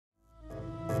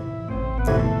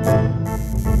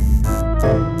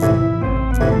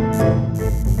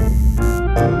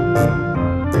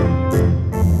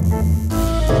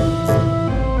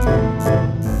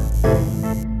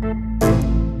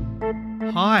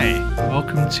Hi,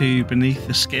 welcome to Beneath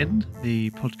the Skin,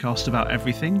 the podcast about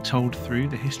everything told through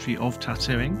the history of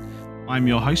tattooing. I'm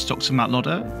your host, Dr. Matt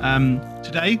Lodder.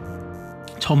 Today,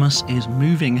 Thomas is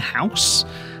moving house,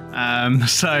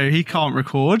 so he can't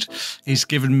record. He's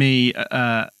given me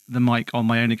the mic on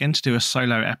my own again to do a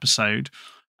solo episode.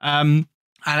 I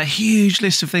had a huge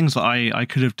list of things that I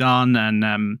could have done,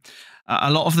 and a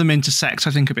lot of them intersect,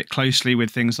 I think, a bit closely with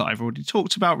things that I've already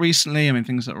talked about recently. I mean,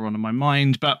 things that are on my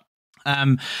mind, but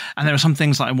and there are some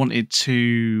things that I wanted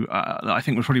to that I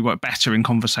think would probably work better in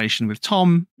conversation with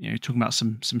Tom, talking about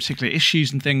some particular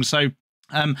issues and things. So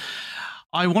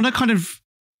I want to kind of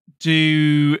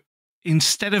do,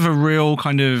 instead of a real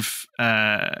kind of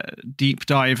deep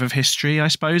dive of history, I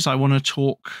suppose, I want to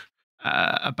talk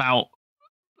about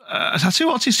a tattoo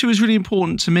artist who was really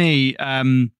important to me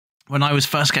when I was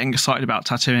first getting excited about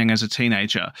tattooing as a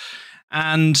teenager.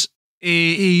 And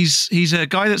he's a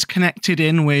guy that's connected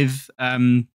in with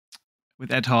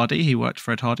Ed Hardy. He worked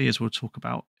for Ed Hardy, as we'll talk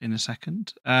about in a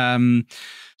second.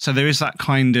 So there is that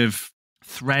kind of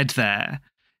thread there.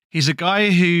 He's a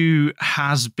guy who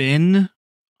has been,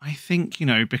 I think,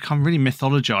 become really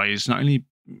mythologized, not only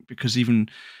because even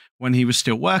when he was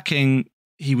still working,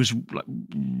 he was like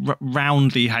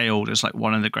roundly hailed as like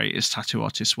one of the greatest tattoo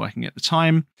artists working at the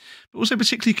time, but also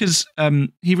particularly because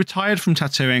he retired from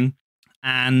tattooing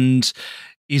and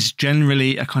is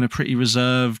generally a kind of pretty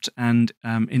reserved and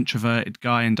introverted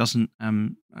guy and doesn't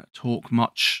talk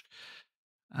much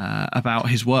about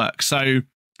his work. So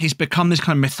he's become this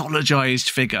kind of mythologized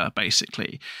figure,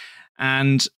 basically.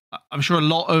 And I'm sure a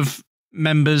lot of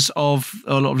listeners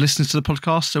to the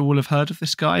podcast will have heard of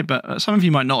this guy, but some of you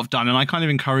might not have done. And I kind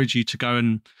of encourage you to go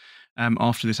and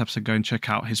after this episode, go and check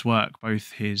out his work,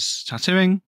 both his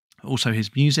tattooing, also his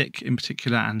music in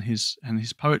particular, and his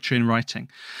poetry and writing.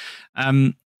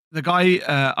 The guy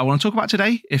I want to talk about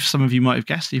today, if some of you might have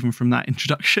guessed even from that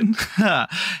introduction,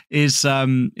 is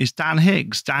Dan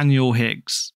Higgs, Daniel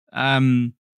Higgs.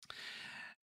 Dan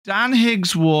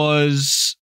Higgs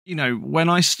was, when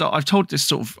I've told this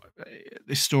sort of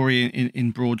this story in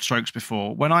broad strokes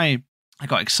before. When I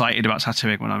got excited about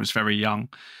tattooing when I was very young,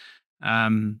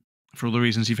 for all the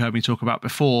reasons you've heard me talk about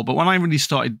before, but when I really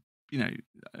started, I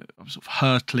was sort of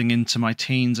hurtling into my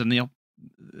teens, and the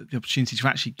opportunity to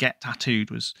actually get tattooed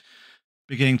was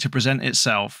beginning to present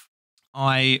itself.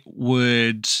 I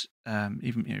would,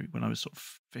 even when I was sort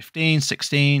of 15,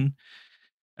 16,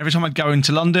 every time I'd go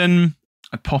into London,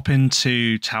 I'd pop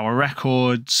into Tower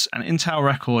Records, and in Tower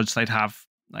Records, they'd have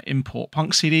like import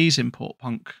punk CDs, import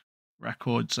punk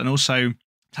records, and also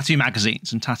tattoo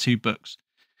magazines and tattoo books.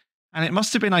 And it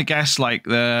must have been, I guess, like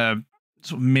the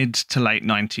sort of mid to late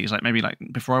 90s, like maybe like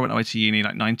before I went away to uni,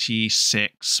 like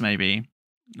 96, maybe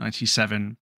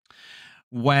 97,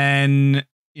 when,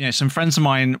 some friends of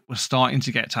mine were starting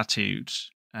to get tattooed.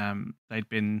 They'd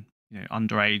been,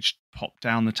 underage, popped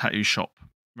down the tattoo shop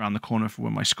around the corner from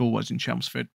where my school was in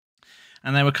Chelmsford.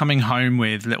 And they were coming home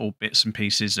with little bits and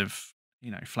pieces of,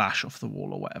 flash off the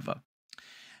wall or whatever.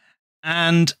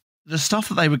 And the stuff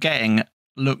that they were getting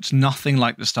looked nothing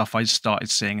like the stuff I started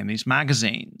seeing in these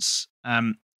magazines.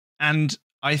 And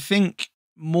I think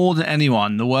more than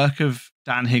anyone, the work of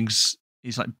Dan Higgs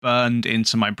is like burned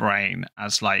into my brain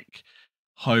as like,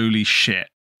 holy shit,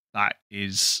 that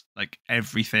is like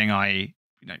everything I,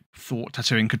 thought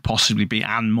tattooing could possibly be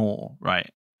and more, right?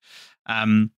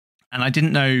 And I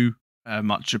didn't know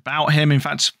much about him. In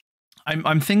fact,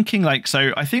 I'm thinking like,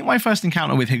 so I think my first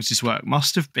encounter with Higgs's work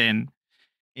must have been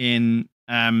in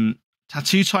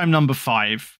Tattoo Time number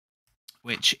 5,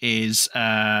 which is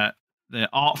the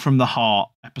Art from the Heart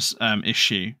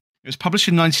issue. It was published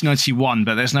in 1991,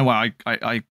 but there's no way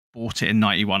I bought it in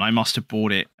 91. I must have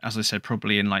bought it, as I said,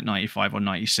 probably in like 95 or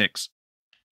 96.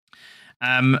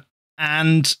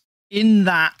 And in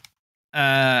that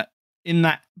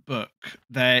book,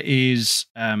 there is,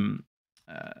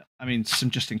 some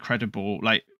just incredible,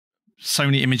 like so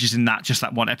many images in that, just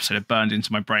that one episode have burned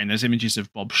into my brain. There's images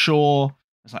of Bob Shaw.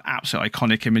 There's like absolute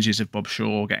iconic images of Bob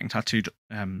Shaw getting tattooed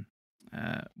in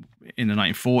the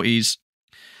 1940s.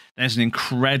 There's an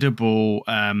incredible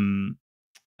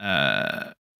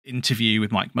interview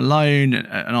with Mike Malone,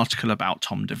 an article about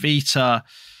Tom DeVita,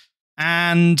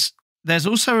 and there's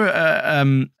also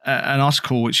an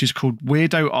article which is called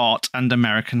Weirdo Art and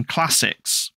American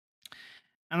Classics.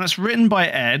 And that's written by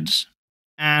Ed.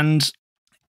 And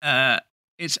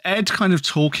it's Ed kind of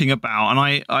talking about,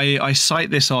 and I cite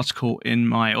this article in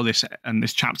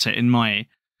this chapter in my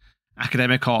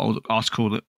academic article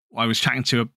that I was chatting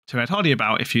to Ed Hardy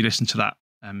about. If you listen to that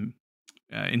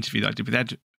interview that I did with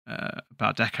Ed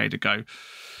about a decade ago,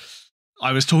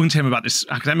 I was talking to him about this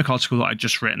academic article that I'd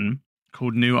just written.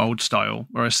 called New Old Style,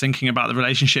 where I was thinking about the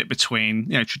relationship between,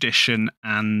 tradition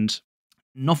and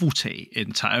novelty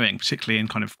in tattooing, particularly in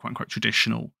kind of quote unquote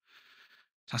traditional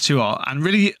tattoo art. And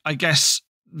really, I guess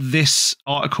this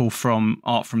article from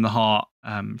Art from the Heart,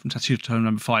 from Tattoo Tome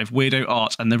number 5, Weirdo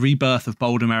Art and the Rebirth of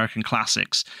Bold American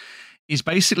Classics, is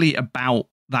basically about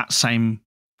that same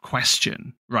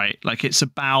question, right? Like, it's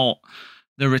about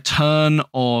the return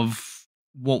of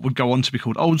what would go on to be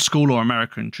called old school or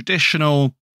American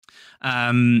traditional,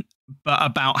 but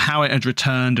about how it had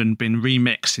returned and been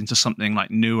remixed into something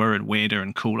like newer and weirder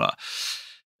and cooler.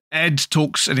 Ed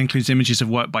talks and includes images of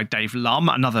work by Dave Lum,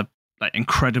 another like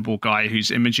incredible guy whose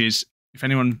images, if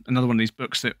anyone, another one of these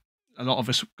books that a lot of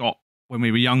us got when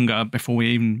we were younger, before we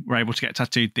even were able to get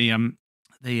tattooed, the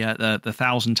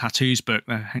 1,000 Tattoos book,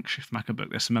 the Henk Schiffmacher book.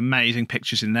 There's some amazing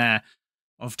pictures in there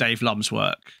of Dave Lum's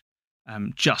work.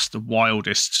 Just the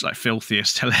wildest, like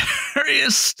filthiest,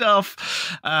 hilarious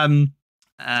stuff. And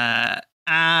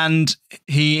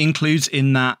he includes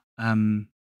in that, in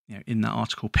that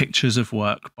article, pictures of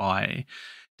work by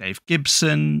Dave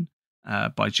Gibson,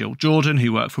 by Jill Jordan,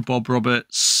 who worked for Bob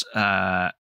Roberts,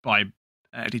 by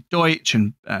Eddie Deutsch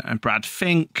and Brad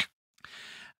Fink.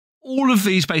 All of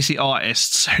these basic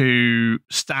artists who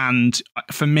stand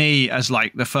for me as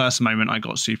like the first moment I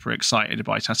got super excited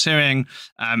by tattooing,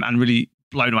 and really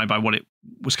blown away by what it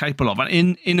was capable of.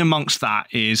 And in amongst that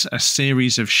is a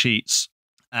series of sheets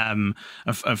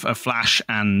of flash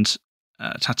and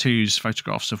tattoos,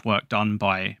 photographs of work done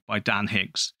by Dan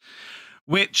Higgs,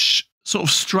 which sort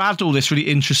of straddle this really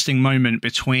interesting moment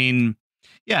between,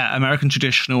 American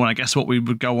traditional and I guess what we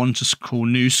would go on to call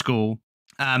new school.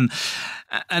 And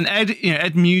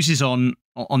Ed muses on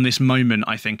this moment,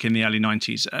 I think, in the early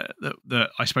 90s, that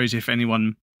I suppose if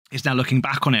anyone is now looking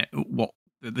back on it, what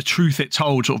the truth it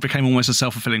told sort of became almost a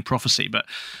self-fulfilling prophecy. But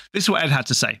this is what Ed had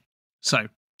to say. So,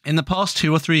 in the past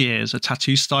 2 or 3 years, a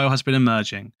tattoo style has been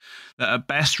emerging that at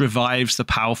best revives the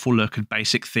powerful look and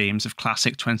basic themes of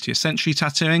classic 20th century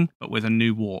tattooing, but with a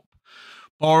new warp.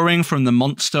 Borrowing from the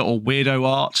monster or weirdo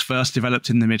art first developed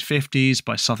in the mid-50s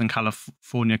by Southern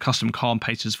California custom calm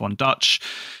painters Von Dutch,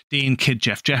 Dean Kid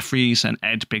Jeff Jeffries, and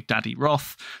Ed Big Daddy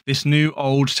Roth, this new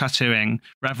old tattooing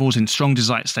revels in strong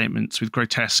design statements with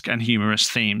grotesque and humorous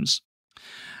themes.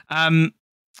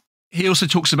 He also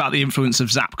talks about the influence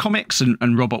of Zap Comics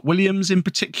and Robert Williams in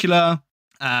particular.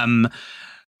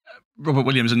 Robert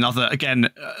Williams, another, again,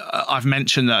 I've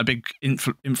mentioned that a big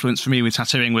influence for me with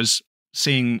tattooing was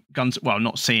seeing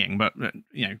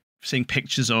seeing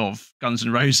pictures of Guns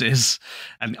N' Roses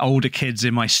and older kids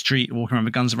in my street walking around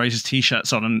with Guns N' Roses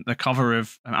t-shirts on, and the cover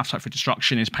of Appetite for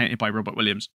Destruction is painted by Robert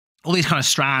Williams. All these kind of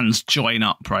strands join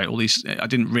up, right? All these, I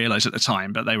didn't realize at the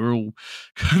time, but they were all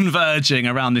converging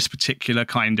around this particular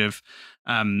kind of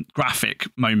graphic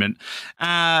moment.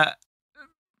 Hardy,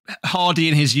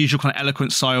 in his usual kind of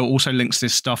eloquent style, also links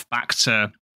this stuff back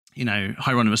to,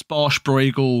 Hieronymus Bosch,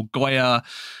 Bruegel, Goya,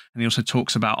 and he also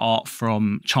talks about art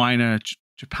from China,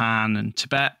 Japan, and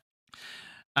Tibet.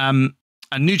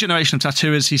 A new generation of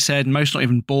tattooers, he said, most not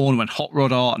even born when hot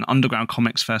rod art and underground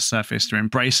comics first surfaced, are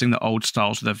embracing the old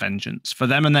styles with a vengeance. For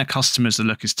them and their customers, the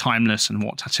look is timeless and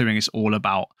what tattooing is all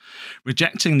about.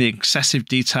 Rejecting the excessive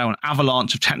detail and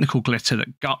avalanche of technical glitter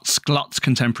that gluts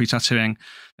contemporary tattooing,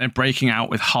 they're breaking out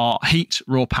with heart, heat,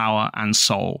 raw power, and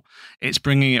soul. It's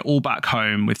bringing it all back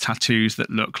home with tattoos that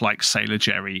look like Sailor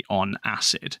Jerry on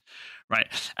acid, right?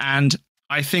 And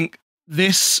I think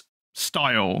this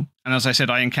style, and as I said,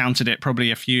 I encountered it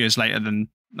probably a few years later than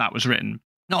that was written.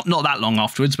 Not that long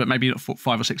afterwards, but maybe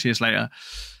 5 or 6 years later.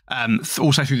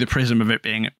 Also through the prism of it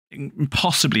being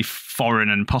possibly foreign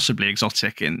and possibly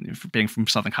exotic, in being from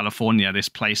Southern California, this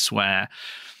place where,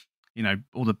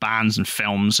 all the bands and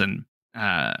films and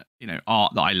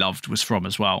art that I loved was from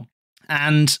as well.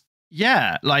 And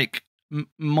like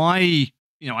I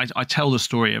tell the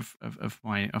story of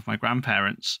my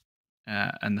grandparents.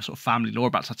 And the sort of family lore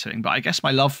about tattooing, but I guess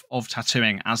my love of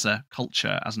tattooing as a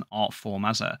culture, as an art form,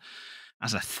 as a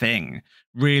thing,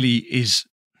 really is,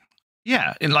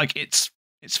 it's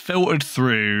filtered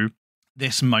through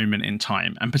this moment in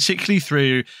time, and particularly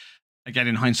through, again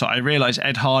in hindsight, I realize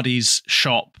Ed Hardy's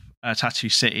shop, Tattoo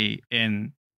City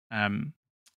in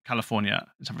California,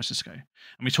 in San Francisco,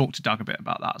 and we talked to Doug a bit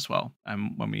about that as well.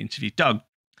 When we interviewed Doug,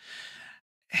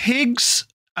 Higgs,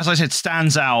 as I said,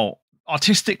 stands out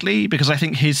artistically because I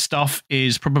think his stuff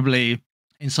is probably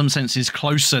in some senses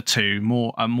closer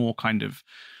to a more kind of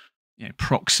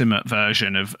proximate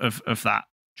version of that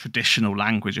traditional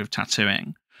language of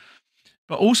tattooing,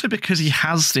 but also because he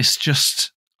has this,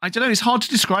 just, I don't know, it's hard to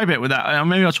describe it without,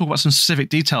 maybe I'll talk about some specific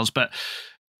details, but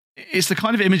it's the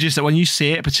kind of images that when you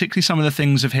see it, particularly some of the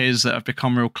things of his that have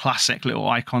become real classic little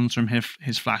icons from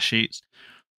his flash sheets,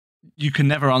 you can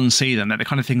never unsee them. They're the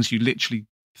kind of things you literally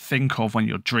think of when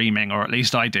you're dreaming, or at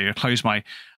least I do. I close my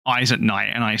eyes at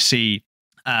night and I see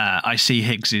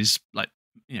Higgs's, like,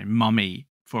 mummy,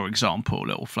 for example,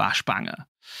 little flash banger.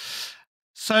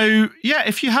 So yeah,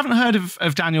 if you haven't heard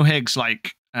of Daniel Higgs,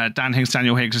 like Dan Higgs,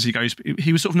 Daniel Higgs, as he goes,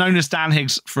 he was sort of known as Dan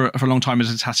Higgs for a long time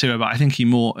as a tattooer, but I think he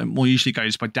more usually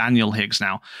goes by Daniel Higgs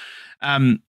now.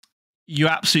 You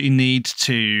absolutely need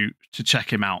to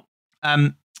check him out.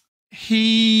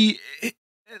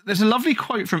 There's a lovely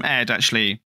quote from Ed,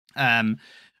 actually,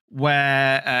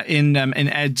 where in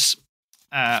Ed's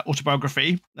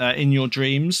autobiography, In Your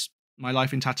Dreams, My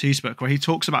Life in Tattoos book, where he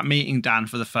talks about meeting Dan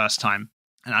for the first time.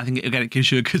 And I think it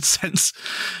gives you a good sense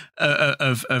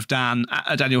of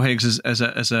Daniel Higgs as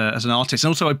an artist. And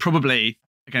also, I probably,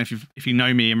 again, if you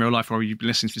know me in real life, or you've been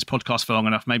listening to this podcast for long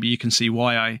enough, maybe you can see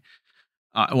why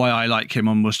I like him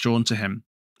and was drawn to him.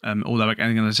 Although,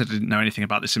 again, as I said, I didn't know anything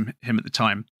about him at the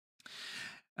time.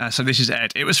 So this is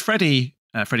Ed. It was Freddie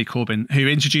Corbin, who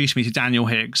introduced me to Daniel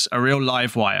Higgs, a real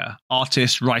live wire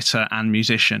artist, writer, and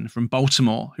musician from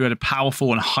Baltimore, who had a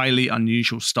powerful and highly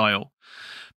unusual style.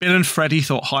 Bill and Freddie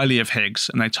thought highly of Higgs,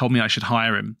 and they told me I should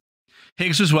hire him.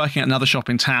 Higgs was working at another shop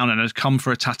in town and had come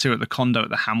for a tattoo at the condo at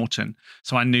the Hamilton,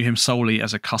 so I knew him solely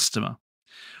as a customer.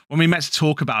 When we met to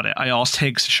talk about it, I asked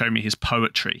Higgs to show me his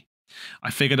poetry. I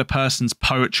figured a person's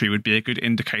poetry would be a good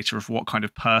indicator of what kind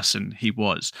of person he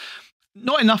was.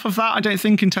 Not enough of that, I don't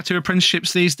think, in tattoo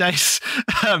apprenticeships these days.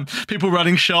 People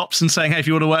running shops and saying, hey, if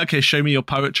you want to work here, show me your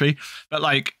poetry. But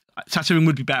like, tattooing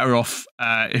would be better off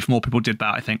if more people did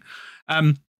that, I think.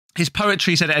 His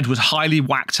poetry, said Ed, was highly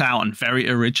whacked out and very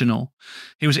original.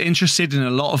 He was interested in a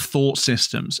lot of thought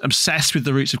systems, obsessed with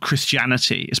the roots of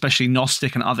Christianity, especially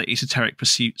Gnostic and other esoteric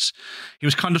pursuits. He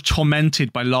was kind of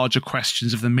tormented by larger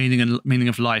questions of the meaning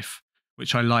of life,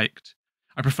 which I liked.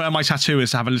 I prefer my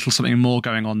tattooers to have a little something more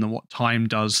going on than what time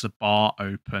does the bar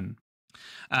open.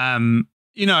 I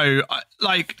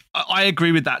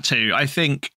agree with that too. I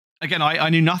think, again, I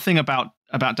knew nothing about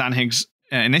Dan Higgs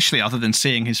initially, other than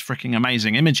seeing his freaking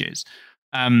amazing images.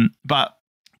 But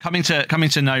coming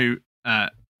to know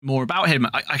more about him,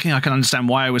 I think I can understand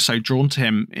why I was so drawn to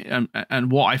him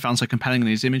and what I found so compelling in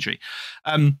his imagery.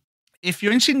 If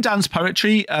you're interested in Dan's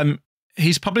poetry,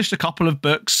 he's published a couple of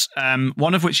books,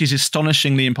 one of which is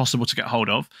astonishingly impossible to get hold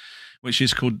of, which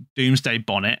is called Doomsday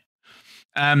Bonnet.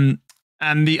 And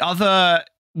the other,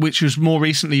 which was more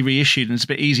recently reissued and it's a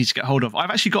bit easy to get hold of.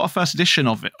 I've actually got a first edition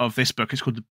of this book. It's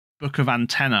called The Book of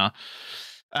Antenna,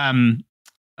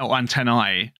 or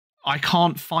Antennae. I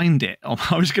can't find it.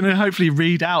 I was going to hopefully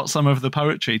read out some of the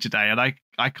poetry today, and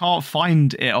I can't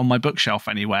find it on my bookshelf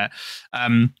anywhere.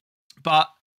 But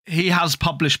he has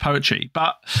published poetry,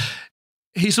 but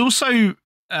he's also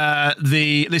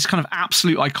this kind of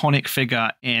absolute iconic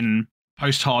figure in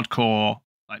post-hardcore,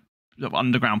 like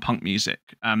underground punk music.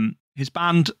 His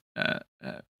band, the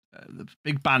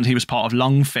big band he was part of,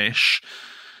 Lungfish,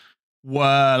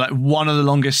 were like one of the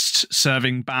longest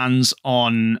serving bands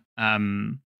on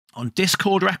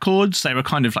Discord Records. They were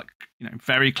kind of like,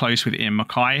 very close with Ian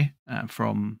Mackay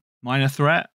from Minor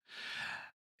Threat.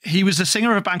 He was a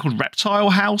singer of a band called Reptile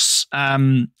House,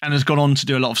 and has gone on to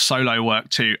do a lot of solo work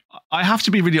too. I have to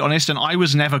be really honest, and I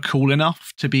was never cool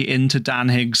enough to be into Dan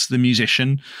Higgs, the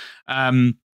musician.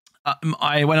 When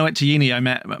I went to uni, I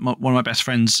met one of my best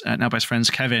friends, now best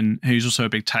friends, Kevin, who's also a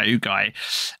big tattoo guy,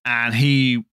 and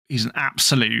he's an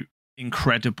absolute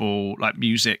incredible like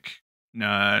music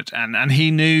nerd, and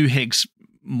he knew Higgs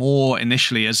more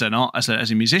initially as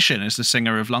a musician, as the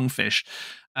singer of Lungfish,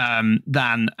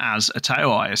 than as a tattoo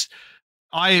artist.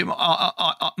 I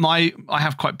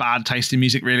have quite bad taste in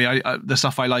music, really. The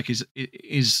stuff I like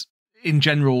is in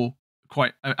general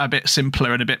quite a bit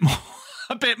simpler and a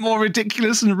bit more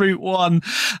ridiculous than Route One.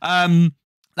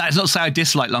 That's not to say I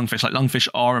dislike Lungfish. Like, Lungfish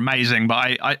are amazing,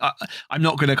 but I'm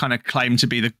not going to kind of claim to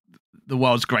be the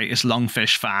world's greatest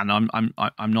Lungfish fan.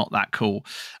 I'm not that cool.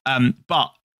 But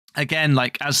again,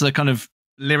 like, as the kind of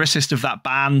lyricist of that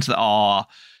band that are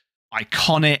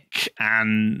iconic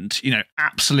and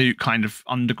absolute kind of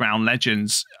underground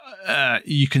legends,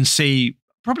 you can see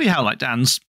probably how like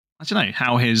Dan's, I don't know,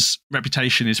 how his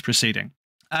reputation is proceeding.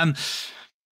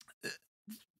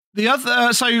 The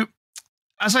other, so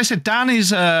as I said, Dan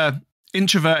is a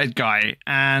introverted guy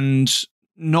and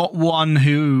not one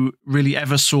who really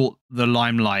ever sought the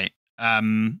limelight.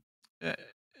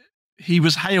 He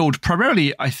was hailed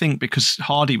primarily, I think, because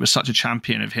Hardy was such a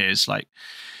champion of his. Like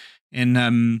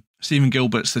in Stephen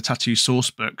Gilbert's The Tattoo Source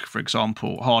book, for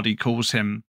example, Hardy calls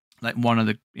him like one of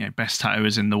the best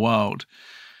tattooers in the world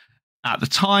at the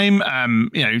time.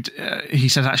 He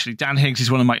says actually Dan Higgs is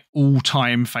one of my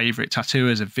all-time favorite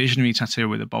tattooers, a visionary tattooer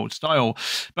with a bold style.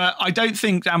 But I don't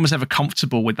think Dan was ever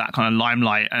comfortable with that kind of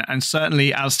limelight. And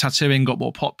certainly as tattooing got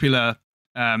more popular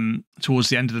towards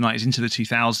the end of the 90s into the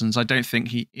 2000s, I don't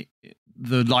think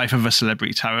the life of a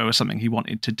celebrity tattooer was something he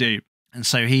wanted to do. And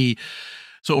so he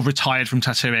sort of retired from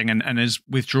tattooing and has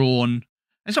withdrawn.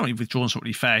 It's not really withdrawn, it's not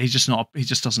really fair. He just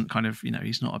doesn't kind of,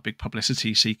 he's not a big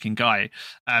publicity seeking guy,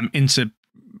 into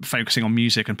focusing on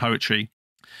music and poetry.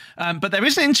 But there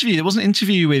was an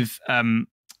interview with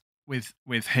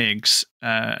Higgs,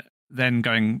 then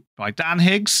going by Dan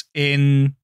Higgs,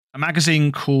 in a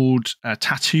magazine called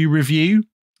Tattoo Review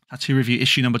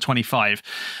issue number 25.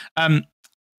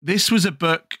 This was a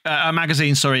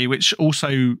magazine, which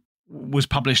also was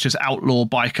published as Outlaw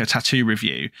Biker Tattoo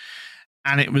Review.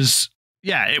 And it was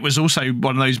also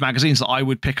one of those magazines that I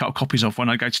would pick up copies of when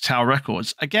I go to Tower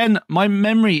Records. Again, my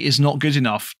memory is not good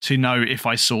enough to know if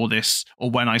I saw this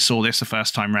or when I saw this the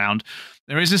first time round.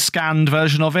 There is a scanned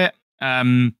version of it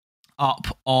up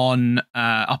on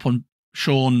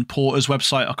Sean Porter's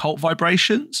website, Occult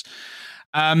Vibrations.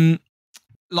 Memory's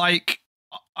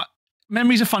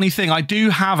a funny thing. I do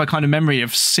have a kind of memory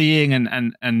of seeing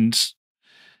and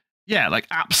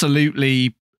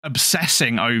absolutely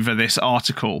obsessing over this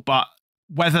article, but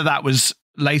whether that was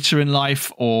later in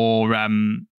life or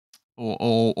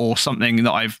something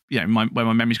that I've where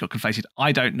my memories got conflated,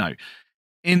 I don't know.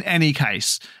 In any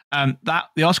case, that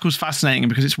the article is fascinating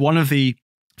because it's one of the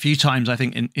few times I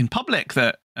think in public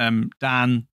that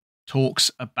Dan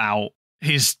talks about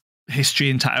his history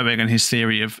in tattooing and his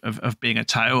theory of being a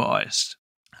tattoo artist.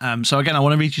 So again, I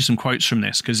want to read you some quotes from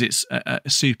this because it's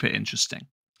super interesting.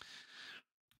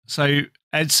 So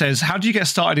Ed says, "How do you get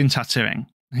started in tattooing?"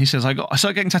 And he says, I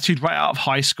started getting tattooed right out of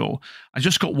high school. I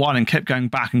just got one and kept going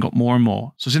back and got more and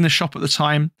more. So I was in the shop at the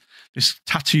time, this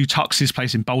Tattoo Tux's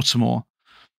place in Baltimore.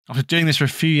 After doing this for a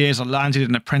few years, I landed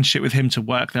an apprenticeship with him to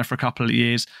work there for a couple of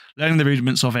years, learning the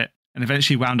rudiments of it, and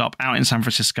eventually wound up out in San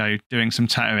Francisco doing some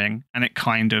tattooing, and it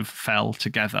kind of fell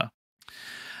together.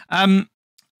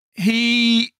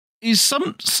 He is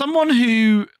someone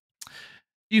who,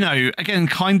 again,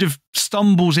 kind of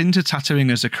stumbles into tattooing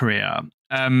as a career,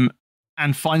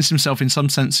 and finds himself in some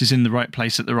senses in the right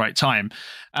place at the right time.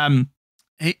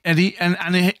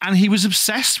 He was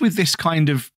obsessed with this kind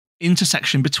of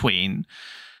intersection between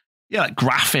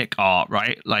graphic art,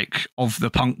 right? Like of the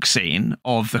punk scene,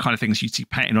 of the kind of things you see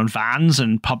painted on vans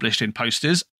and published in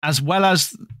posters, as well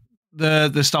as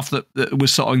the stuff that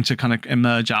was starting to kind of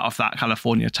emerge out of that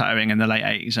California tattooing in the late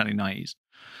 80s, early 90s.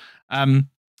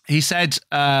 He said,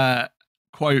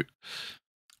 quote,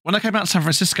 "When I came out to San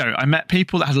Francisco, I met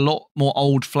people that had a lot more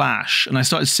old flash, and I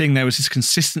started seeing there was this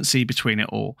consistency between it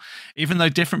all. Even though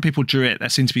different people drew it, there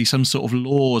seemed to be some sort of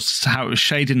laws to how it was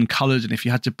shaded and colored, and if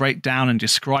you had to break down and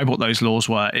describe what those laws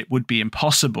were, it would be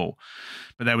impossible.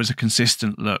 But there was a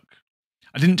consistent look.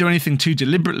 I didn't do anything too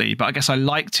deliberately, but I guess I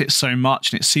liked it so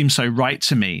much and it seemed so right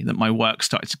to me that my work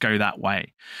started to go that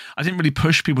way. I didn't really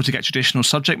push people to get traditional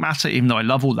subject matter, even though I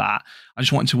love all that. I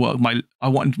just wanted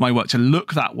my work to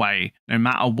look that way, no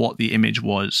matter what the image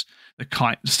was, the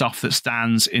kind of stuff that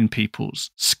stands in people's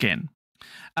skin."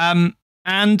 And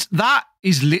that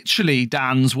is literally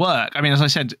Dan's work. I mean, as I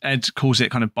said, Ed calls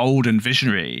it kind of bold and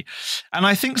visionary. And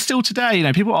I think still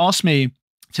today, people ask me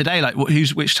today, like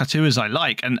which tattooers I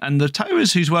like, and the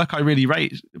tattooers whose work I really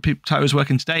rate, tattooers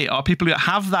working today, are people who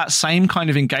have that same kind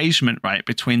of engagement, right,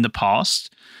 between the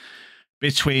past,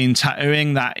 between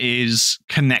tattooing that is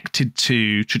connected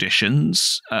to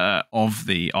traditions of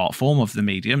the art form, of the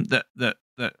medium, that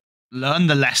learn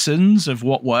the lessons of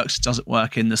what works, doesn't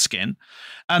work in the skin,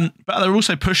 but they're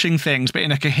also pushing things, but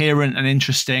in a coherent and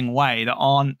interesting way that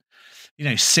aren't,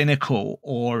 cynical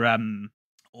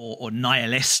or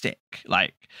nihilistic.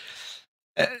 Like,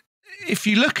 if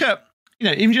you look at,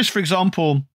 even just for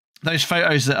example, those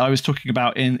photos that I was talking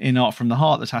about in Art from the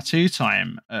Heart, the tattoo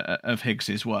time of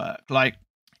Higgs's work, like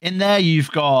in there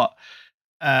you've got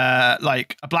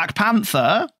like a Black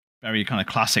Panther, very kind of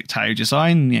classic tattoo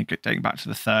design, dating back to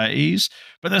the 30s,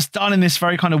 but that's done in this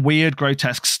very kind of weird,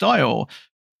 grotesque style.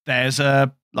 There's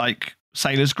a like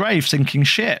sailor's grave sinking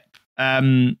ship.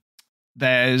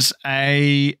 There's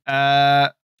a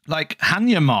like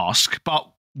Hanya mask, but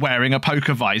wearing a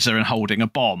poker visor and holding a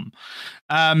bomb.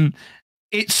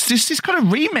 It's just this kind of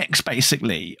remix,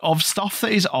 basically, of stuff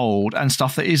that is old and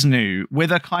stuff that is new,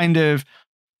 with a kind of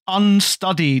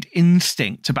unstudied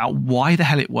instinct about why the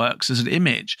hell it works as an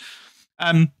image.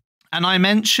 And I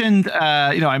mentioned,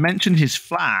 his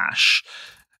flash.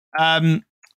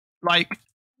 Like,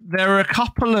 there are a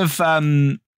couple of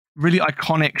really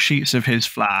iconic sheets of his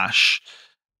Flash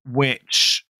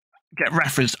which get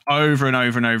referenced over and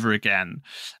over and over again.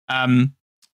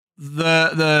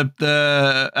 The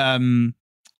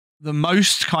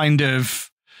most kind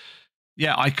of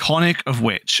iconic of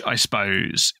which, I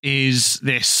suppose, is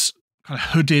this kind of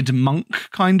hooded monk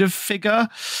kind of figure.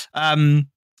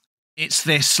 It's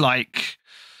this like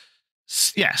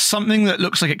something that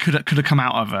looks like it could have come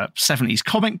out of a 70s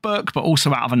comic book, but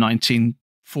also out of a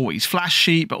 1940s Flash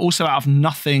sheet, but also out of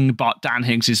nothing but Dan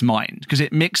Higgs's mind, because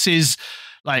it mixes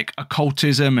like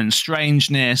occultism and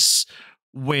strangeness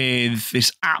with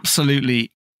this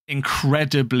absolutely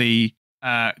incredibly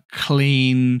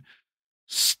clean,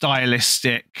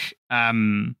 stylistic,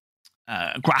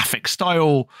 graphic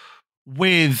style,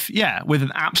 with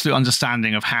an absolute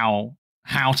understanding of how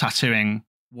tattooing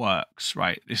works.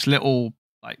 Right, this little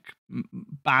like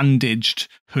bandaged,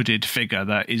 hooded figure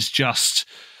that is just,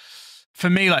 for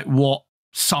me, like what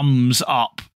sums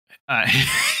up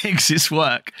Higgs's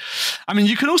work. I mean,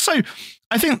 you can also,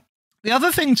 I think, the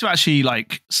other thing to actually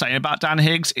like say about Dan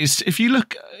Higgs is if you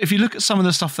look at some of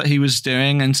the stuff that he was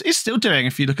doing and is still doing,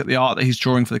 if you look at the art that he's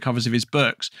drawing for the covers of his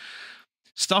books,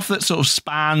 stuff that sort of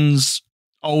spans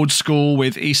old school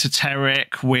with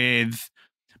esoteric, with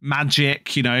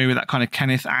magic, with that kind of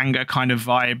Kenneth Anger kind of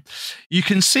vibe, you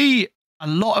can see a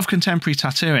lot of contemporary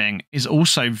tattooing is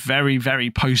also very,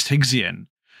 very post-Higgsian,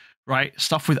 right?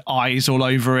 Stuff with eyes all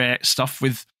over it, stuff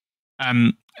with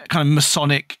kind of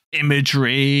Masonic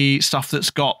imagery, stuff that's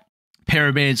got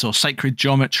pyramids or sacred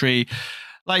geometry.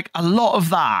 Like a lot of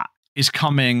that is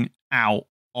coming out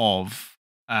of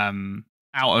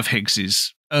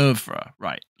Higgs's oeuvre,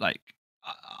 right? Like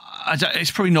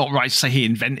it's probably not right to say he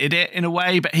invented it in a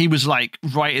way, but he was like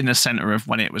right in the center of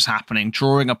when it was happening,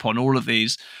 drawing upon all of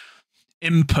these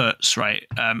inputs, right,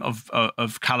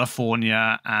 of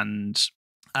California and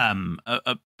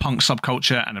a punk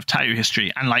subculture and of tattoo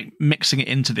history, and like mixing it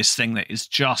into this thing that is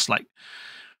just like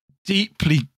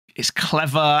it's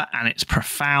clever and it's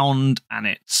profound and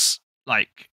it's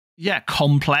like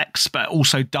complex, but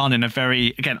also done in a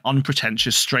very, again,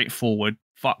 unpretentious, straightforward,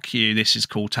 fuck you, this is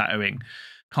cool tattooing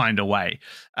kind of way.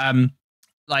 I mean,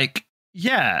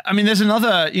 there's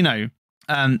another,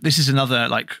 this is another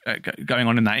like going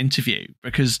on in that interview,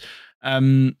 because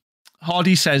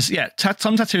Hardy says,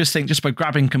 some tattooists think just by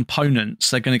grabbing components,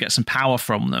 they're going to get some power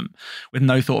from them with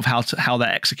no thought of how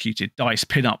they're executed, dice,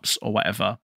 pinups, or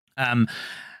whatever. And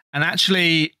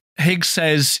actually, Higgs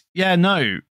says,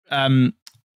 no.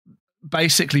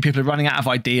 Basically, people are running out of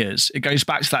ideas. It goes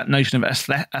back to that notion of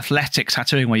athletic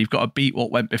tattooing, where you've got to beat what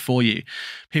went before you.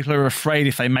 People are afraid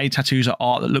if they made tattoos or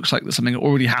art that looks like something that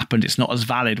already happened, it's not as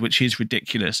valid, which is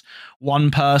ridiculous.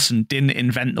 One person didn't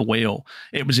invent the wheel.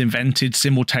 It was invented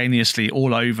simultaneously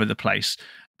all over the place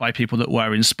by people that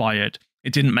were inspired.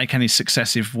 It didn't make any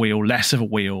successive wheel less of a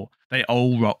wheel. They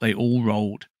all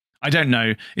rolled. I don't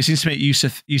know. It seems to me it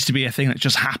used to be a thing that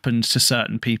just happened to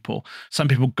certain people. Some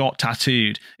people got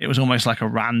tattooed. It was almost like a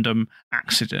random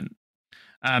accident.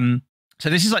 So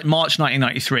this is like March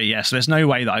 1993. Yeah, so there's no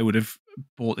way that I would have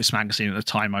bought this magazine at the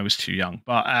time. I was too young.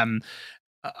 But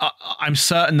I'm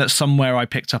certain that somewhere I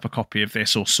picked up a copy of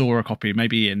this or saw a copy,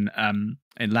 maybe in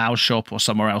Lau's shop or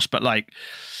somewhere else. But like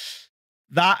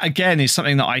that, again, is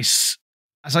something that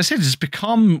as I said, has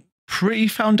become pretty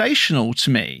foundational to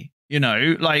me.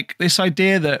 Like this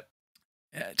idea that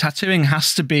tattooing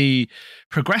has to be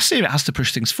progressive, it has to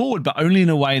push things forward, but only in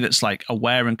a way that's like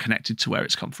aware and connected to where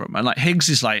it's come from. And like Higgs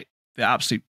is like the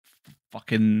absolute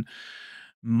fucking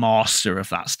master of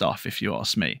that stuff, if you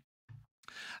ask me.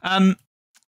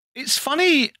 It's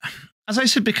funny, as I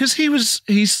said, because he's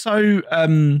so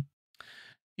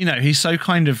he's so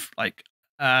kind of like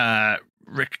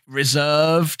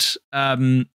reserved.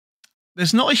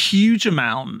 There's not a huge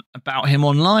amount about him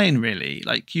online, really.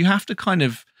 Like you have to kind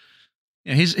of,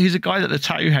 he's a guy that the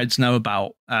tattoo heads know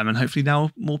about, and hopefully now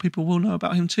more people will know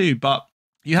about him too. But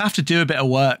you have to do a bit of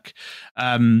work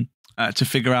to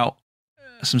figure out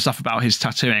some stuff about his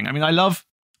tattooing. I mean, I love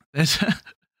there's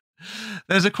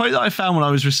a quote that I found when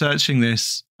I was researching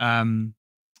this from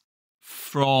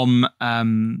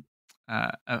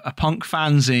a punk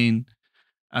fanzine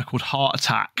called Heart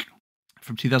Attack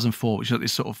from 2004, which is like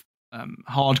this sort of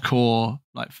hardcore,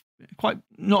 like quite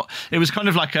not. It was kind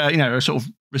of like a sort of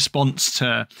response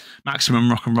to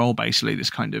Maximum Rock and Roll, basically. This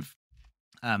kind of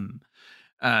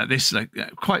this like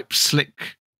quite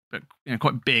slick, but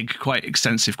quite big, quite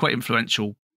extensive, quite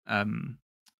influential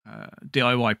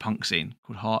DIY punk scene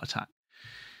called Heart Attack.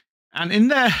 And in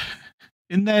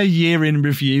their year in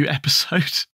review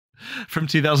episode, from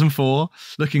 2004,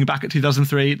 looking back at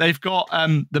 2003. They've got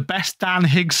the best Dan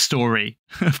Higgs story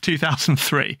of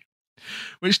 2003,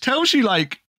 which tells you,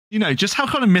 like, you know, just how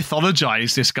kind of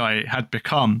mythologized this guy had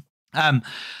become. I'm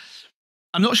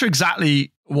not sure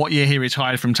exactly what year he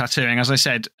retired from tattooing. As I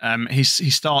said, he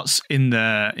starts in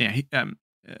the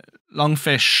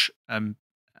Lungfish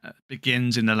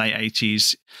begins in the late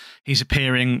 80s. He's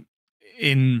appearing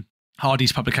in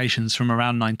Hardy's publications from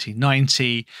around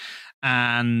 1990,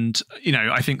 and you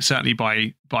know, I think certainly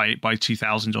by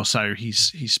 2000 or so,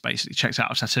 he's basically checked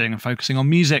out of tattooing and focusing on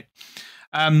music.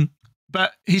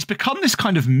 But he's become this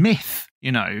kind of myth,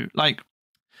 you know, like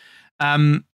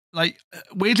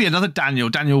weirdly, another Daniel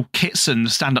Kitson, the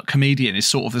stand-up comedian, is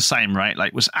sort of the same, right?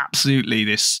 Like, was absolutely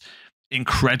this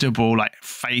incredible, like,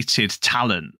 fated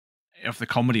talent of the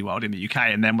comedy world in the UK,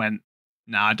 and then went,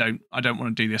 no, I don't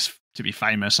want to do this to be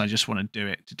famous. I just want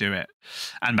to do it,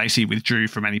 and basically withdrew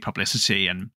from any publicity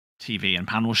and TV and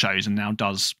panel shows, and now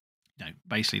does, you know,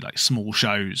 basically like small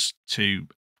shows to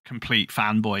complete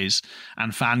fanboys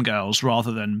and fangirls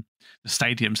rather than the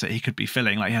stadiums that he could be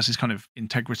filling. Like, he has this kind of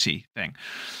integrity thing.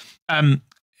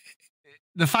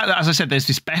 The fact that, as I said, there's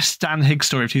this best Dan Higgs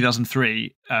story of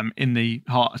 2003 in the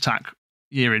Heart Attack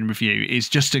Year in Review is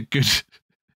just a good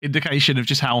indication of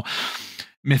just how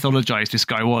mythologized this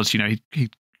guy was. You know, he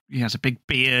has a big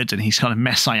beard and he's kind of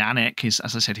messianic. As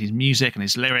I said, his music and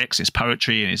his lyrics, his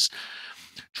poetry and his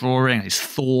drawing and his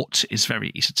thought is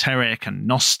very esoteric and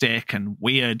gnostic and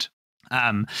weird.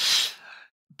 And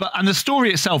the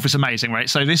story itself is amazing, right?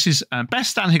 So this is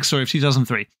best Dan Higgs story of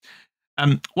 2003.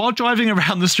 While driving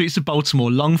around the streets of Baltimore,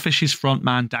 Lungfish's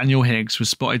frontman Daniel Higgs was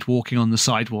spotted walking on the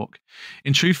sidewalk.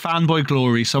 In true fanboy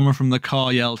glory, someone from the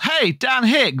car yelled, "Hey, Dan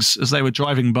Higgs!" as they were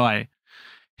driving by.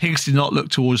 Higgs did not look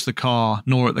towards the car,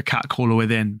 nor at the catcaller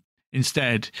within.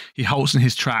 Instead, he halted in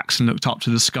his tracks and looked up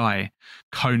to the sky,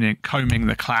 combing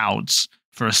the clouds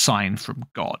for a sign from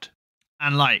God.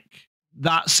 And, like,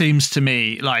 that seems to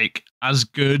me like as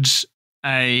good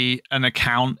an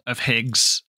account of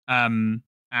Higgs and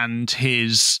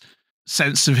his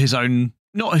sense of his own,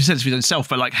 not his sense of his own self,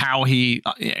 but like how he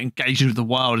engages with the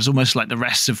world. Is almost like the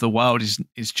rest of the world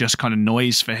is just kind of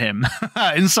noise for him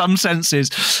in some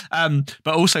senses.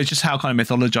 But also just how kind of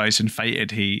mythologized and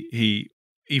fated he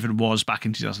even was back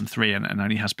in 2003 and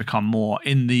only has become more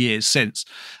in the years since.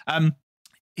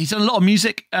 He's done a lot of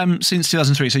music since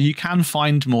 2003, so you can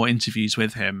find more interviews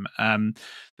with him.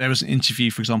 There was an interview,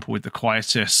 for example, with the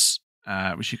Quietus,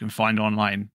 which you can find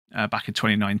online back in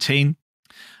 2019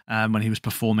 when he was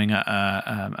performing at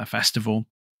a festival.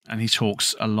 And he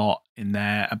talks a lot in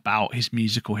there about his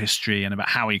musical history and about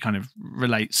how he kind of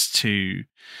relates to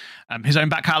his own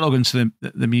back catalogue and to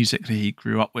the music that he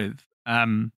grew up with.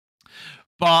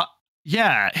 But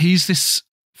yeah, he's this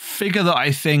figure that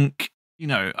I think, you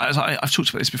know, as I've talked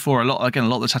about this before a lot. Again, a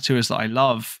lot of the tattooers that I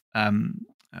love,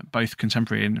 both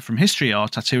contemporary and from history, are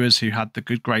tattooers who had the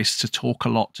good grace to talk a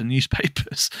lot to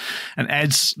newspapers. And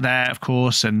Ed's there, of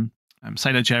course, and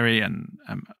Sailor Jerry and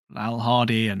Al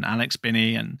Hardy and Alex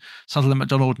Binney and Sutherland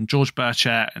MacDonald and George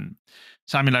Burchett and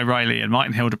Samuel O'Reilly and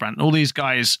Martin Hildebrandt, all these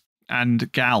guys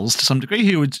and gals to some degree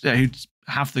who'd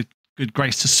have the good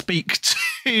grace to speak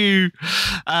to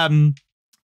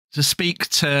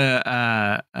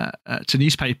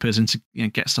newspapers and to, you know,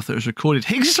 get stuff that was recorded.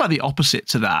 Higgs is like the opposite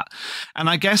to that, and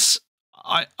I guess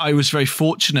I was very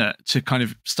fortunate to kind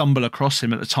of stumble across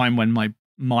him at the time when my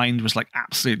mind was like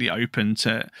absolutely open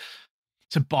to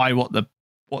buy what the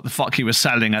fuck he was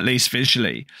selling, at least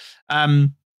visually.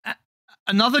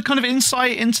 Another kind of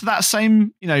insight into that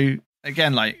same, you know,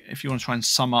 again, like if you want to try and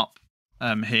sum up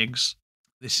Higgs,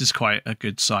 this is quite a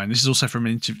good sign. This is also from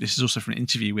an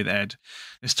interview with Ed,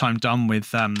 this time done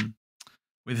with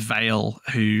Vale,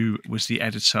 who was the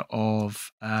editor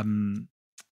of Modern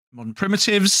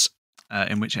Primitives,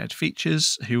 in which Ed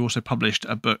features, who also published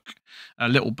a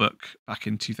little book back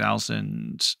in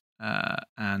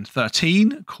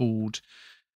 2013 called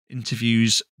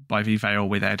Interviews by V. Vale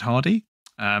with Ed Hardy,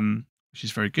 which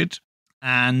is very good.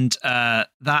 And that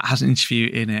has an interview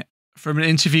in it from an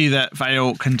interview that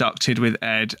Vale conducted with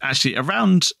Ed, actually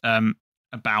around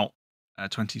about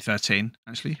 2013,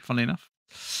 actually, funnily enough,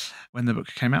 when the book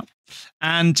came out.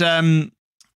 And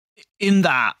in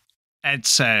that, Ed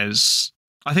says,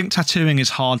 I think tattooing is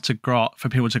hard for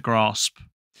people to grasp.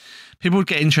 People would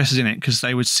get interested in it because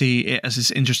they would see it as this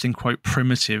interesting, quote,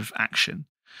 primitive action.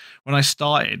 When I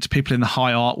started, people in the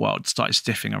high art world started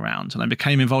stiffing around, and I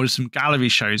became involved in some gallery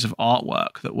shows of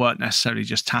artwork that weren't necessarily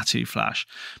just tattoo flash.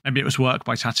 Maybe it was work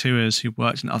by tattooers who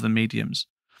worked in other mediums.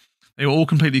 They were all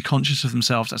completely conscious of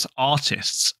themselves as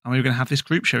artists, and we were going to have this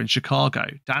group show in Chicago.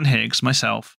 Dan Higgs,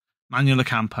 myself, Manuel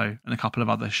Ocampo, and a couple of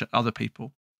other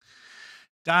people.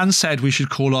 Dan said we should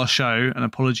call our show, and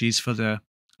apologies for the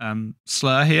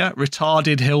slur here,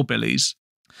 Retarded Hillbillies,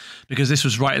 because this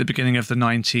was right at the beginning of the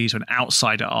 90s when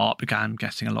outsider art began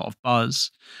getting a lot of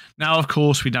buzz. Now, of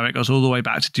course, we know it goes all the way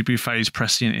back to Dubufay's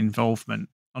prescient involvement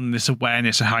on this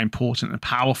awareness of how important and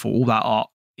powerful all that art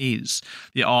is,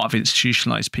 the art of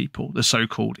institutionalized people, the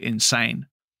so-called insane.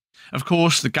 Of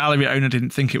course, the gallery owner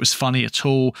didn't think it was funny at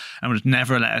all and would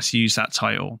never let us use that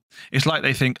title. It's like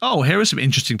they think, oh, here are some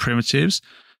interesting primitives.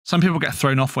 Some people get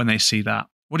thrown off when they see that.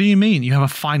 What do you mean? You have a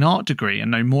fine art degree and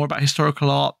know more about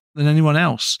historical art than anyone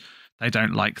else. They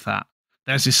don't like that.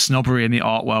 There's this snobbery in the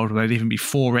art world where they'd even be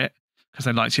for it because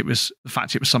they liked the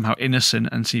fact it was somehow innocent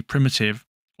and see primitive,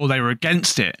 or they were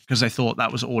against it because they thought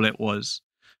that was all it was.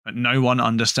 But no one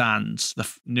understands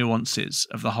the nuances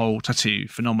of the whole tattoo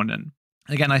phenomenon.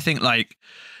 Again, I think like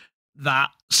that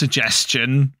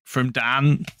suggestion from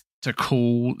Dan to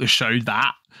call the show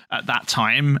that at that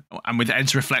time, and with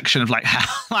Ed's reflection of like how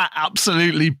that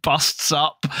absolutely busts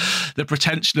up the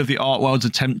pretension of the art world's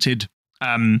attempted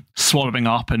swallowing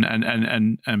up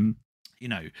and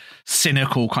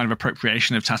cynical kind of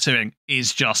appropriation of tattooing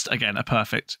is just, again, a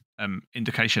perfect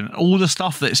indication. All the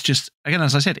stuff that's just, again,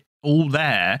 as I said, all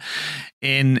there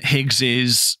in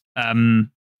Higgs's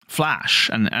flash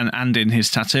and in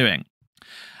his tattooing.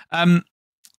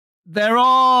 There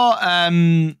are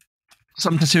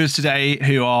some tattooers today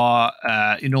who are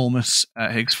enormous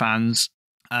Higgs fans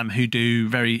who do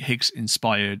very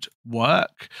Higgs-inspired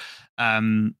work.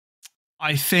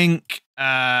 I think,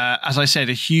 as I said,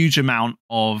 a huge amount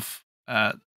of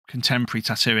contemporary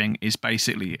tattooing is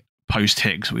basically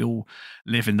post-Higgs. We all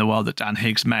live in the world that Dan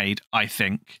Higgs made, I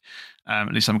think.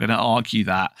 At least I'm going to argue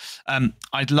that.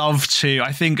 I'd love to,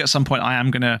 I think at some point I am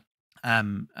going to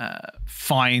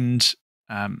find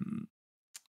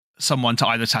someone to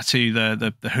either tattoo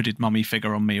the hooded mummy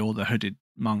figure on me or the hooded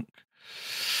monk.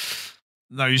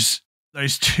 Those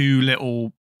two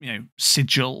little,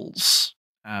 sigils,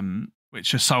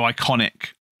 which are so iconic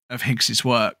of Higgs's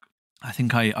work. I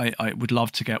think I would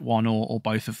love to get one or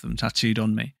both of them tattooed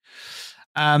on me.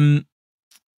 I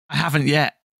haven't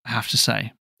yet, I have to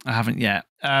say. I haven't yet.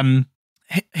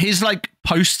 His like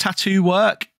post-tattoo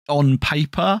work on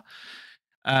paper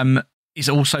is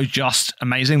also just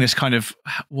amazing. This kind of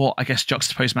what I guess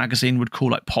Juxtapoz magazine would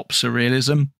call like pop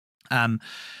surrealism.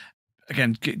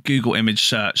 Again, Google image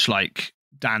search like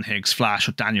Dan Higgs flash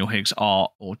or Daniel Higgs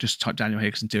art, or just type Daniel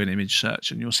Higgs and do an image search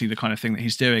and you'll see the kind of thing that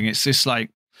he's doing. It's this like,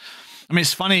 I mean,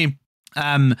 it's funny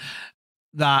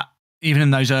that even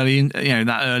in those early,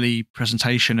 that early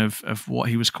presentation of what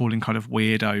he was calling kind of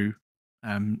weirdo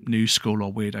new school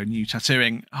or weirdo new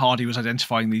tattooing, Hardy was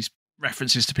identifying these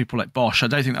references to people like Bosch. I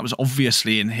don't think that was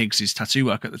obviously in Higgs's tattoo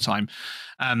work at the time,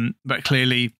 but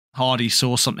clearly Hardy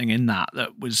saw something in that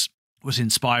was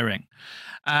inspiring.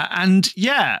 And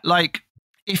yeah, like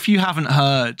if you haven't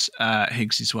heard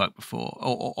Higgs's work before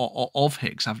or of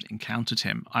Higgs, haven't encountered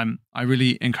him, I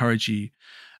really encourage you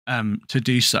to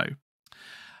do so.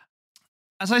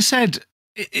 As I said,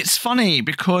 it's funny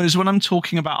because when I'm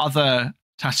talking about other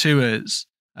tattooers,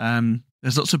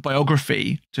 there's lots of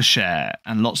biography to share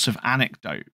and lots of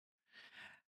anecdote.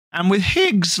 And with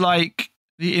Higgs, like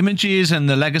the images and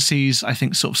the legacies, I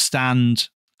think sort of stand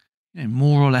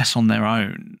more or less on their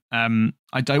own.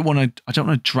 I don't want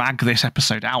to drag this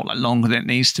episode out like longer than it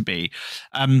needs to be.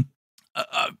 I've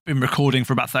been recording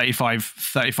for about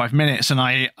 35 minutes, and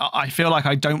I feel like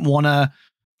I don't want to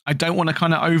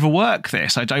kind of overwork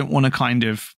this. I don't want to kind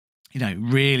of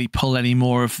really pull any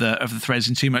more of the threads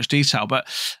in too much detail. But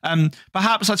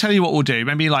perhaps I'll tell you what we'll do.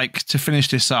 Maybe like to finish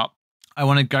this up, I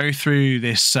want to go through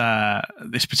this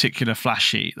particular flash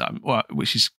sheet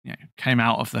which is came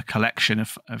out of the collection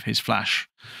of his flash,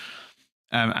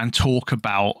 and talk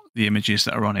about the images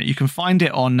that are on it. You can find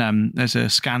it on there's a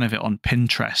scan of it on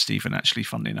Pinterest, even actually,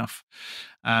 funnily enough.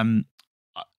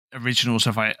 Originals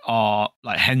of it are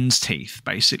like hen's teeth,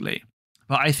 basically.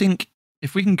 But I think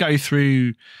if we can go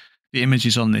through the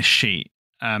images on this sheet,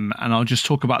 and I'll just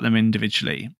talk about them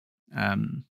individually,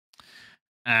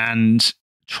 and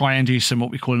try and do some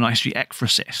what we call an history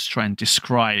ekphrasis, try and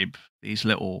describe these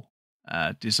little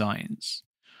designs,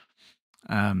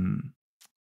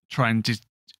 try and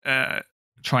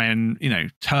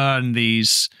turn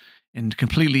these in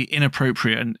completely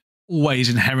inappropriate and always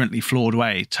inherently flawed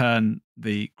way, turn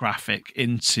the graphic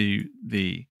into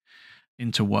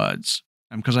words,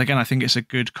 because again I think it's a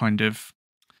good kind of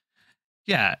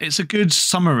it's a good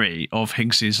summary of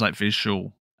Higgs's like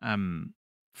visual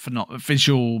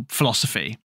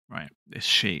philosophy, right? This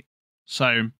sheet.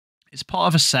 So it's part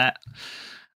of a set.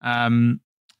 In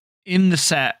the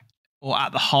set, or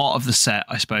at the heart of the set,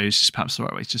 I suppose is perhaps the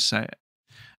right way to say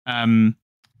it,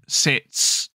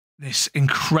 sits this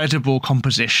incredible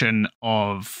composition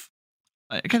of,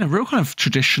 again, a real kind of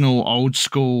traditional old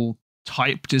school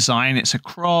type design. It's a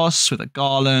cross with a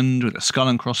garland, with a skull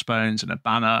and crossbones and a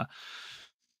banner.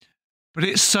 But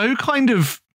it's so kind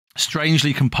of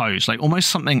strangely composed, like almost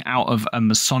something out of a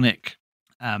Masonic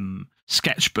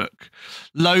sketchbook.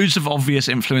 Loads of obvious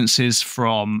influences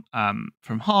from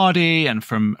Hardy and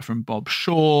from Bob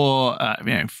Shaw,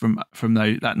 from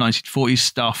that 1940s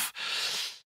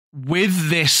stuff, with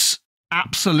this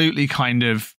absolutely kind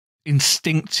of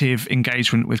instinctive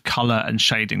engagement with color and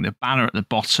shading. The banner at the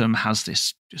bottom has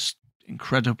this just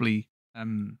incredibly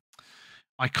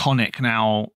iconic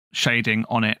now shading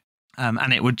on it,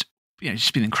 and it would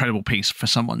just be an incredible piece for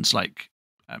someone's like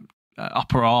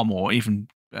upper arm or even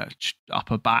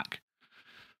upper back.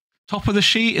 Top of the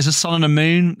sheet is a sun and a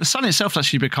moon. The sun itself has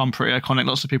actually become pretty iconic.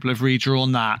 Lots of people have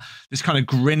redrawn that. This kind of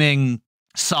grinning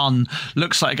sun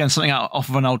looks like, again, something out off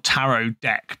of an old tarot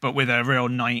deck, but with a real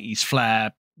 90s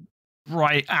flair.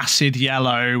 Bright acid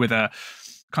yellow with a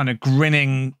kind of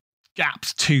grinning,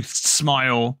 gap-toothed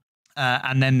smile,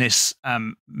 and then this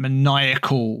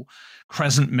maniacal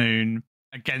crescent moon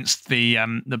against the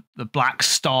black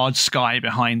starred sky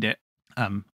behind it.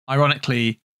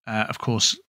 Ironically, of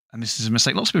course, and this is a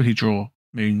mistake lots of people who draw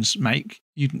moons make,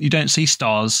 you don't see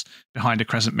stars behind a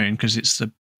crescent moon because it's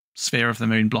the sphere of the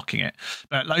moon blocking it.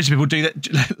 But loads of people do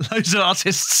that. Loads of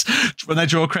artists, when they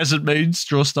draw crescent moons,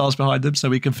 draw stars behind them, so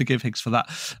we can forgive Higgs for that.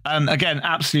 Again,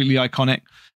 absolutely iconic.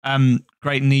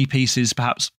 Great knee pieces,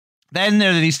 perhaps. Then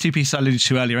there are these two pieces I alluded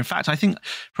to earlier. In fact, I think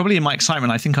probably in my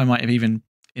excitement, I think I might have even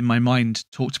in my mind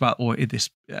talked about, or in this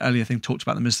earlier thing talked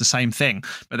about them as the same thing,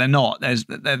 but they're not.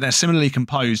 They're similarly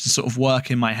composed and sort of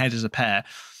work in my head as a pair.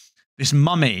 This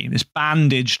mummy, this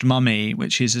bandaged mummy,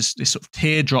 which is this sort of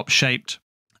teardrop shaped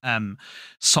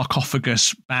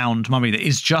sarcophagus bound mummy that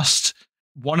is just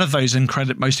one of those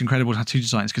most incredible tattoo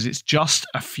designs, because it's just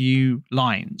a few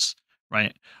lines,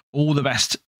 right? All the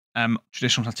best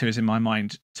traditional tattooers in my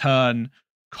mind turn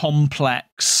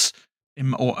complex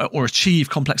or achieve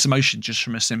complex emotion just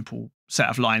from a simple set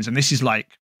of lines, and this is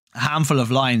like a handful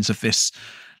of lines of this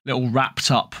little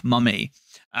wrapped up mummy,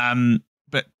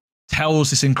 but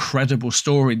tells this incredible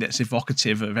story that's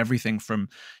evocative of everything from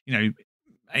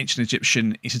ancient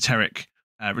Egyptian esoteric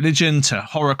religion to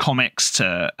horror comics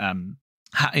to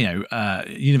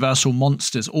universal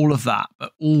monsters, all of that,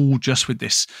 but all just with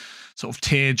this sort of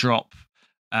teardrop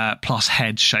plus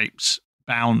head shaped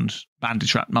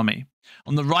bandage wrapped mummy.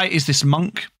 On the right is this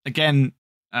monk, again,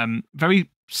 very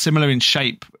similar in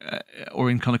shape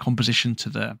or in kind of composition to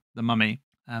the mummy.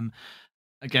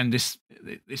 Again, this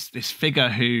figure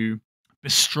who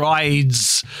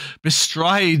bestrides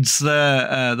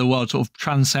the world, sort of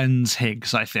transcends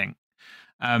Higgs, I think.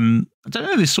 I don't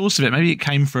know the source of it. Maybe it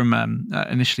came from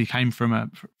initially came from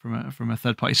a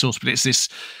third party source, but it's this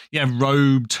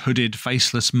robed, hooded,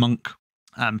 faceless monk.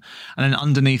 And then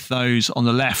underneath those on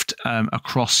the left, a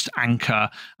crossed anchor,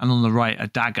 and on the right, a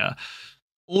dagger.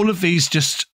 All of these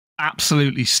just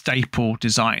absolutely staple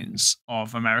designs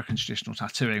of American traditional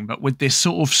tattooing, but with this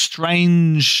sort of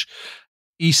strange,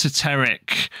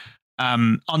 esoteric,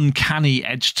 uncanny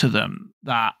edge to them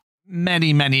that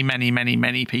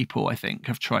many people, I think,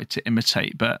 have tried to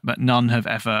imitate, but none have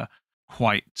ever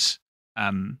quite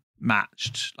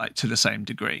matched, like, to the same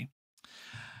degree.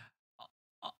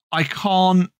 I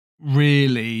can't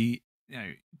really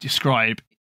describe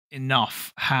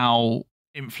enough how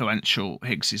influential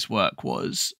Higgs's work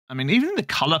was. I mean, even the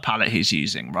color palette he's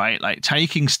using, right? Like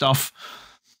taking stuff,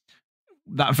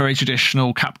 that very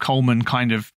traditional Cap Coleman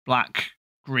kind of black,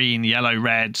 green, yellow,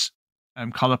 red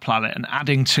color palette, and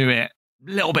adding to it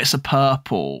little bits of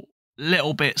purple,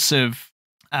 little bits of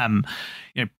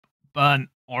burnt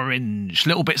orange,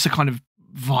 little bits of kind of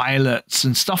violets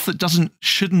and stuff that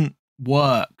shouldn't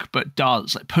work but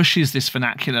does, like pushes this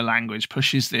vernacular language,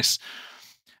 pushes this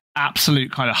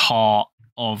absolute kind of heart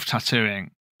of tattooing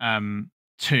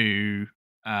to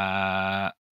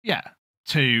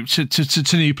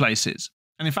new places.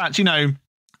 And in fact,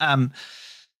 I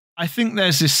think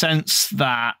there's this sense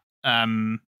that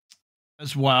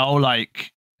as well,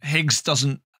 like Higgs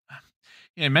doesn't,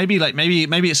 maybe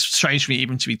it's strange for me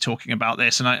even to be talking about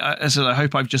this, and I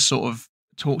hope I've just sort of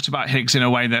talked about Higgs in a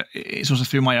way that it's also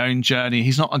through my own journey.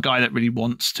 He's not a guy that really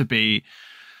wants to be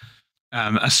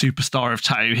a superstar of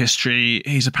tattoo history.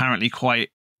 He's apparently quite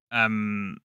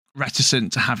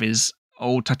reticent to have his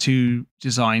old tattoo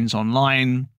designs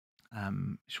online,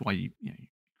 which is why you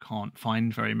can't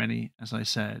find very many, as I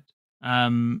said.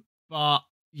 But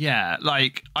yeah,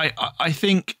 like I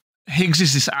think Higgs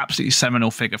is this absolutely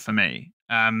seminal figure for me.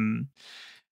 And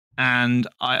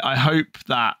I hope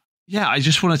that, I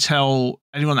just want to tell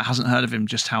anyone that hasn't heard of him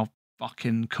just how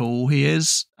fucking cool he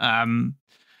is. And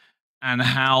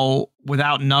how,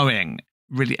 without knowing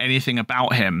really anything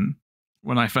about him,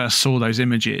 when I first saw those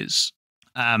images,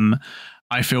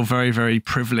 I feel very, very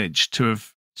privileged to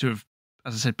have, as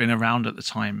I said, been around at the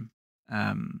time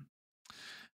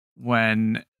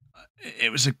when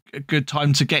it was a good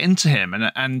time to get into him.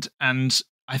 And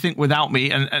I think without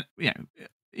me, and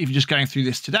even just going through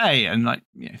this today and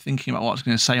thinking about what I was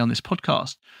going to say on this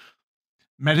podcast,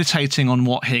 meditating on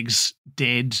what Higgs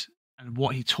did and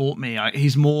what he taught me,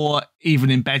 he's more even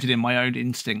embedded in my own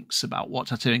instincts about what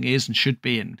tattooing is and should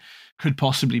be and could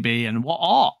possibly be, and what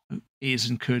art is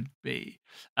and could be,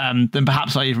 than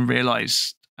perhaps I even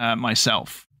realized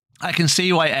myself. I can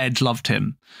see why Ed loved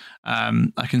him.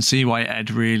 I can see why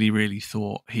Ed really, really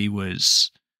thought he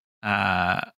was,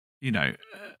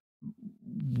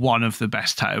 one of the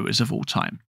best tattooers of all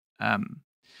time.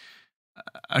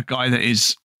 A guy that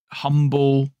is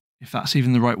humble, if that's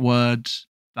even the right word,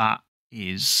 that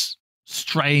is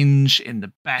strange in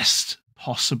the best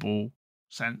possible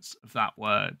sense of that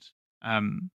word.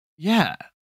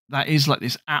 That is like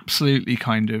this absolutely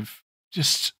kind of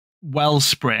just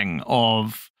wellspring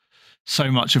of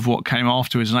so much of what came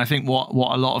afterwards. And I think what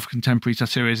a lot of contemporary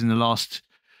tattooers in the last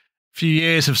few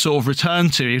years have sort of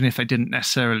returned to, even if they didn't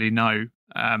necessarily know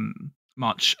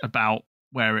much about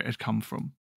where it had come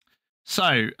from.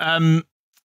 So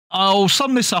I'll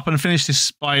sum this up and finish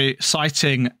this by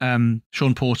citing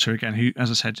Sean Porter again, who,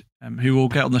 as I said, who will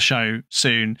get on the show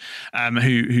soon,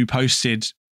 who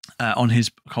posted on his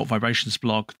Occult Vibrations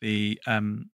blog the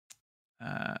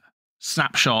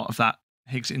snapshot of that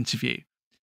Higgs interview.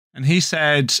 And he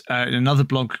said in another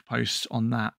blog post on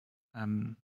that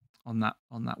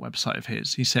website of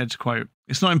his, he said, quote,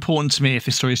 "It's not important to me if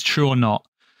this story is true or not,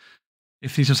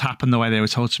 if these just happened the way they were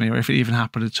told to me, or if it even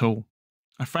happened at all.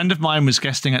 A friend of mine was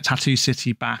guesting at Tattoo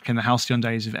City back in the halcyon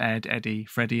days of Ed, Eddie,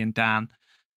 Freddie, and Dan.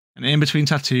 And in between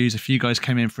tattoos, a few guys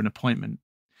came in for an appointment.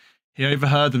 He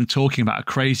overheard them talking about a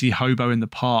crazy hobo in the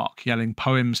park, yelling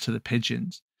poems to the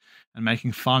pigeons and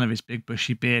making fun of his big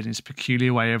bushy beard and his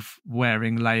peculiar way of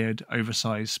wearing layered,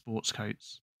 oversized sports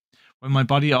coats. When my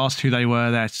buddy asked who they were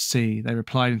there to see, they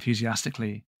replied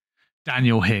enthusiastically,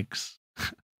 Daniel Higgs."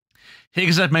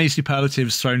 Higgs had many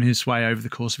superlatives thrown his way over the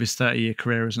course of his 30-year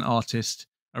career as an artist: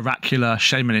 oracular,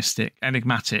 shamanistic,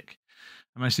 enigmatic,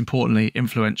 and most importantly,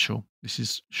 influential. This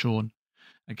is Sean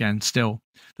again still.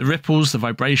 The ripples, the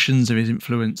vibrations of his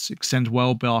influence extend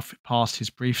well past his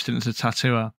brief stint as a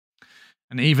tattooer.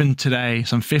 And even today,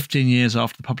 some 15 years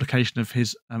after the publication of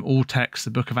his all-text,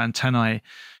 The Book of Antennae,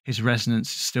 his resonance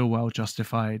is still well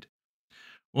justified.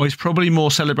 While he's probably more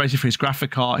celebrated for his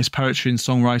graphic art, his poetry and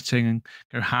songwriting and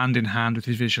go hand in hand with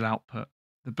his visual output.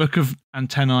 The Book of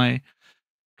Antennae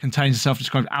contains a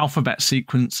self-described alphabet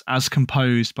sequence as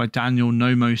composed by Daniel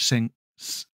Nomo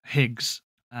Higgs.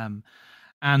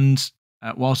 And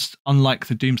whilst unlike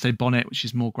the Doomsday Bonnet, which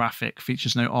is more graphic,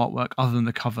 features no artwork other than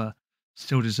the cover,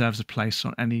 still deserves a place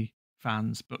on any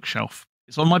fan's bookshelf.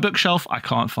 It's on my bookshelf. I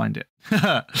can't find it.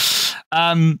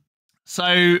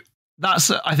 So that's,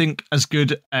 I think, as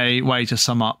good a way to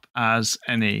sum up as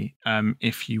any,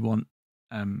 if you want,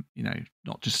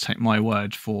 not just take my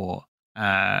word for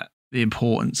the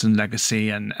importance and legacy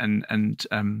and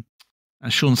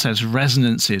as Sean says,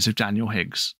 resonances of Daniel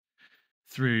Higgs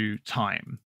through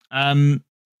time.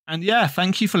 And yeah,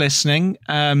 thank you for listening.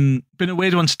 Been a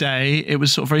weird one today. It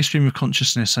was sort of very stream of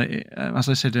consciousness. As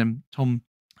I said, Tom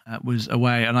was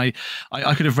away, and I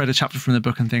could have read a chapter from the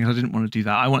book and things. I didn't want to do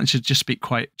that. I wanted to just speak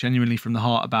quite genuinely from the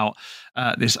heart about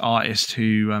this artist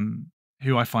who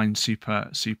I find super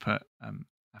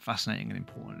fascinating and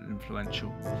important and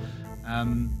influential.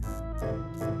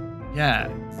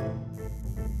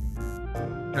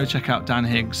 Go check out Dan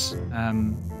Higgs.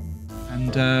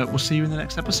 And we'll see you in the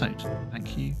next episode.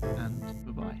 Thank you, and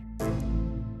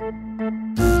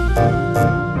bye-bye.